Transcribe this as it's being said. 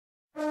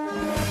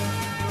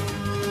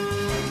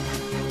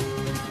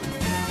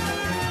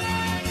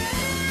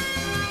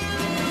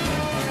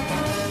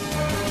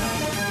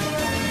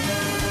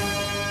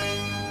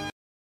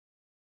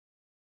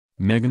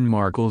Meghan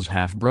Markle's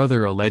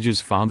half-brother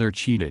Alleges' father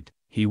cheated.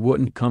 He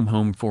wouldn't come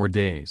home for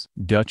days.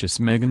 Duchess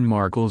Meghan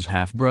Markle's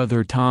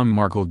half-brother Tom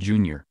Markle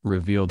Jr.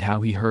 revealed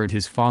how he heard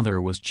his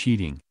father was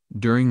cheating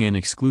during an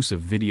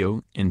exclusive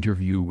video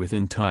interview with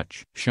In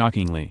Touch.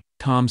 Shockingly,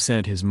 Tom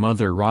said his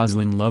mother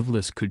Rosalind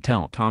Lovelace could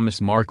tell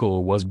Thomas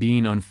Markle was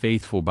being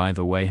unfaithful by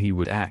the way he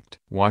would act.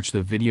 Watch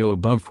the video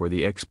above for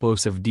the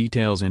explosive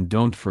details and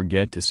don't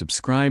forget to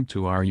subscribe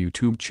to our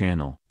YouTube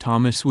channel.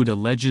 Thomas would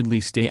allegedly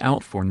stay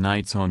out for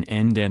nights on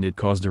end and it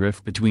caused a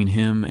rift between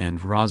him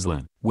and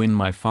Rosalind. When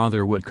my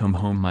father would come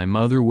home, my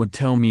mother would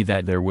tell me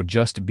that there would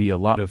just be a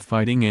lot of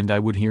fighting and I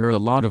would hear a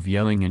lot of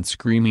yelling and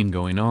screaming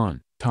going on,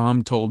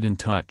 Tom told In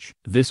Touch.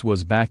 This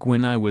was back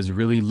when I was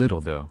really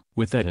little though.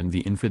 With that and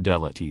the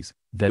infidelities,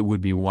 that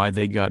would be why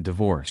they got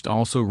divorced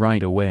also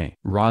right away.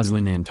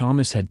 Rosalind and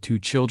Thomas had 2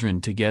 children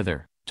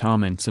together,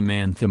 Tom and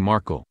Samantha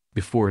Markle,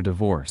 before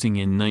divorcing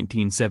in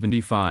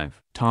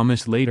 1975.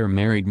 Thomas later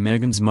married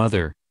Meghan's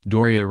mother,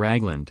 Doria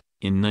Ragland,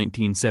 in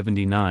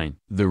 1979.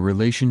 The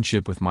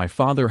relationship with my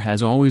father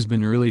has always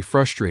been really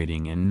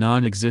frustrating and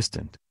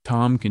non-existent,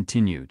 Tom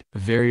continued.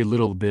 Very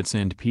little bits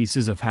and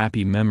pieces of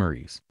happy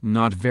memories.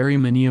 Not very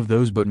many of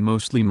those, but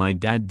mostly my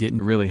dad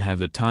didn't really have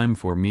the time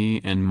for me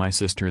and my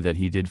sister that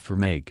he did for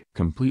Meg.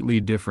 Completely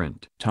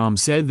different. Tom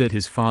said that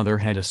his father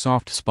had a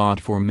soft spot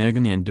for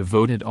Meghan and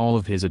devoted all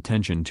of his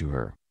attention to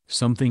her,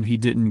 something he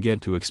didn't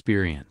get to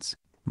experience.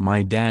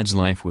 My dad's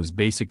life was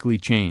basically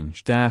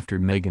changed after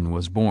Meghan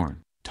was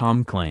born,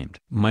 Tom claimed.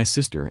 My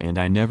sister and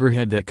I never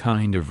had that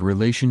kind of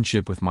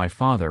relationship with my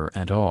father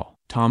at all.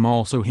 Tom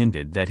also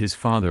hinted that his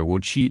father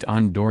would cheat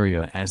on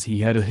Doria as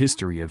he had a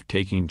history of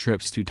taking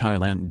trips to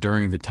Thailand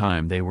during the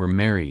time they were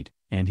married,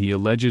 and he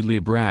allegedly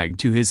bragged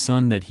to his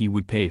son that he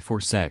would pay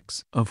for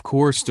sex. Of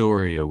course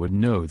Doria would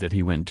know that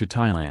he went to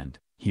Thailand,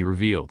 he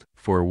revealed.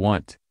 For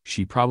what,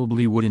 she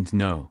probably wouldn't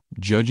know.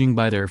 Judging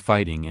by their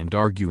fighting and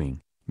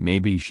arguing,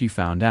 maybe she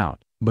found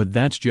out, but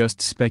that's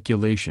just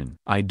speculation.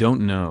 I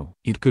don't know.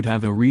 It could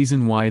have a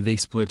reason why they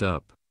split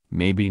up,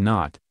 maybe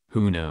not.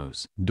 Who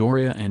knows?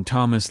 Doria and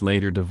Thomas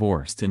later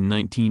divorced in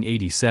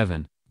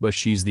 1987, but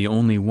she's the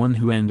only one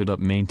who ended up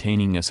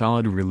maintaining a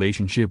solid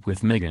relationship with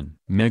Meghan.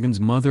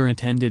 Meghan's mother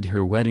attended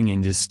her wedding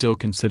and is still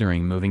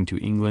considering moving to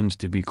England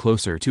to be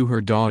closer to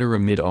her daughter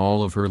amid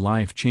all of her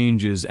life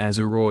changes as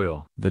a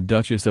royal. The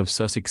Duchess of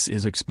Sussex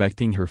is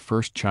expecting her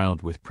first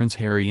child with Prince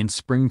Harry in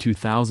spring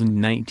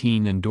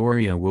 2019 and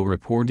Doria will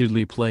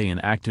reportedly play an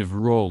active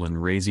role in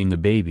raising the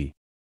baby.